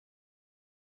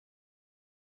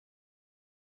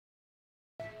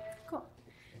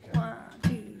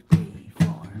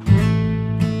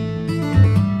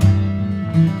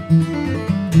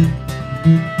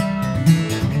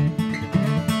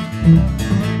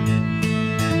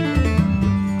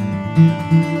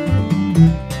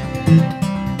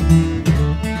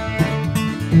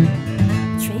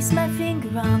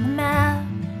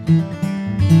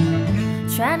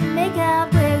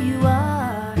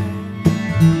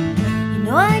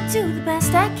do the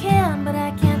best I can, but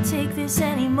I can't take this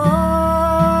anymore.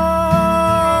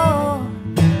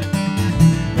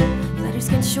 Letters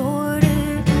get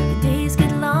shorter, the days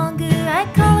get longer. I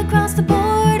call across the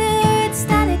border, it's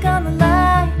static on the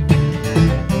line.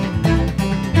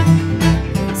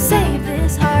 Save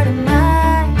this heart of mine.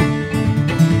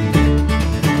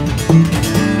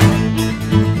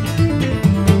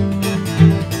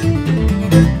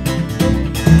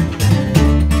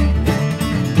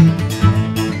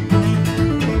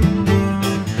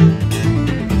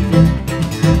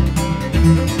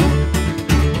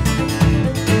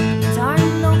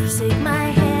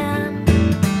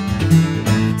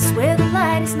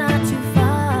 It's not too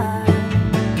far. I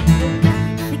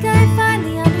think I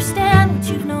finally understand what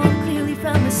you've known clearly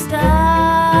from the start.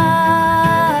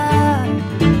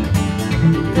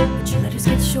 But your letters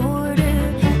get shorter,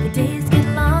 the days get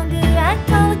longer. I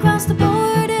call across the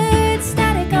border, it's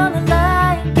static on the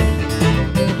line.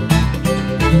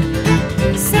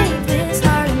 Save this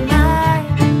heart of mine.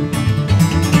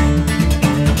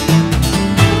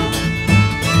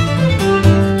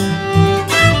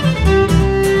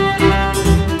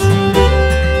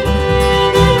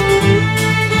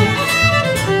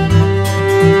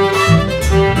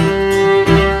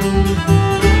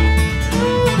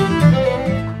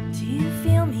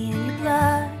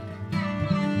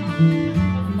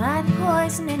 Am I the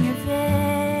poison in your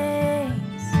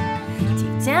veins?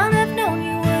 Deep down I've known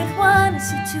you weren't one.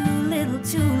 Is it too little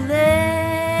too late?